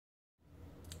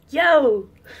Yo!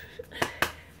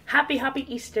 Happy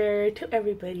Easter to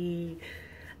everybody.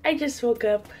 I just woke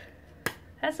up.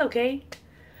 That's okay.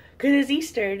 Because it's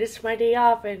Easter. This is my day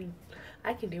off and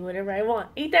I can do whatever I want.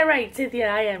 Ain't that right, Cynthia?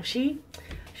 I am she.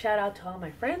 Shout out to all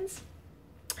my friends.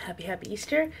 Happy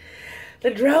Easter.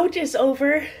 The drought is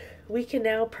over. We can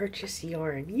now purchase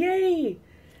yarn. Yay!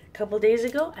 A couple days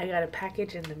ago, I got a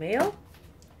package in the mail.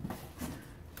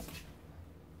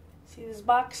 See this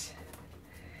box?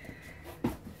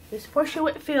 Miss Porsche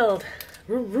Whitfield.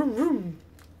 Vroom.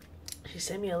 She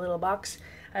sent me a little box.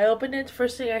 I opened it.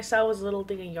 First thing I saw was a little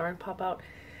thing of yarn pop out.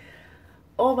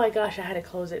 Oh my gosh, I had to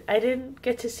close it. I didn't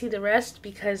get to see the rest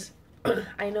because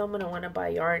I know I'm going to want to buy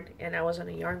yarn. And I was on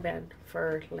a yarn ban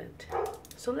for Lent.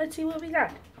 So let's see what we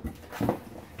got.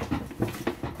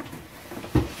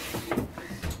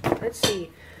 Let's see.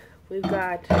 We've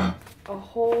got a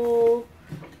whole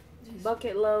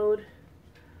bucket load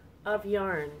of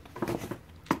yarn.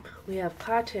 We have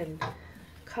cotton.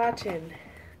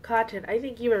 I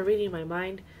think you were reading my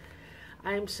mind.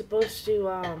 I'm supposed to,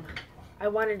 I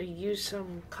wanted to use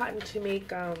some cotton to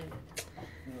make, a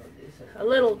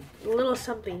little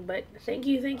something, but thank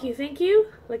you.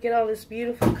 Look at all this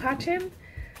beautiful cotton.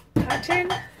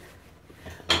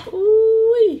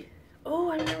 Ooh-wee.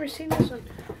 Oh, I've never seen this one.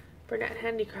 Bernat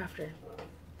Handicrafter.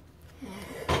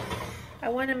 I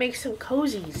want to make some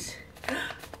cozies.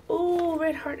 Oh,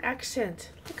 red heart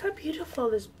accent. Look how beautiful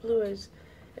this blue is.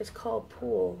 It's called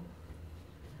Pool.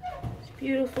 It's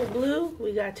beautiful blue.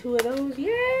 We got 2 of those.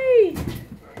 Yay!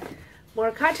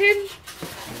 More cotton.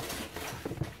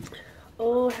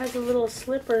 Oh, it has a little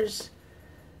slippers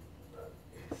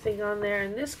thing on there.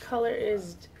 And this color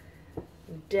is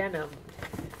denim.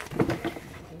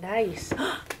 Nice.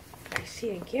 I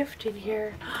see a gift in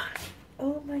here.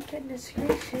 Oh my goodness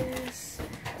gracious.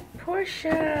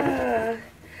 Porsche,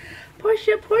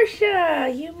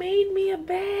 you made me a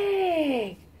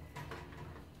bag.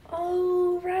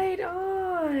 Oh, right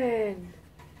on.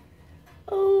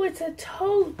 Oh, it's a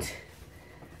tote.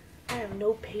 I have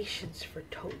no patience for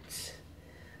totes.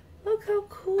 Look how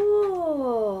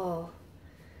cool.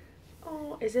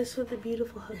 Oh, is this with the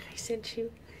beautiful hook I sent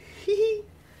you?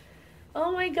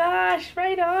 Oh my gosh,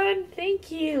 right on. Thank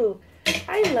you.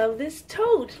 I love this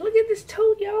tote. Look at this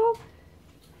tote, y'all.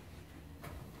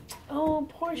 Oh,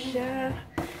 Porsche.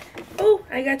 Oh,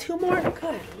 I got 2 more.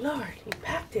 Good Lord, you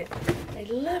packed it. I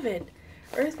love it.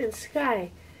 Earth and sky.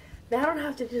 Now I don't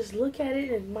have to just look at it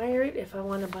and admire it. If I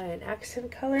want to buy an accent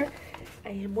color, I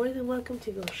am more than welcome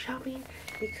to go shopping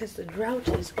because the drought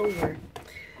is over.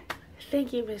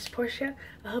 Thank you, Miss Porsche.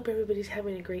 I hope everybody's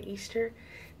having a great Easter.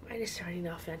 Mine is starting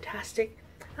off fantastic.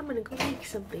 I'm going to go make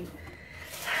something.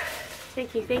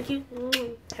 Thank you.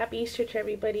 Happy Easter to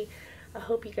everybody. I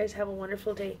hope you guys have a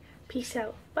wonderful day. Peace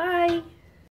out. Bye.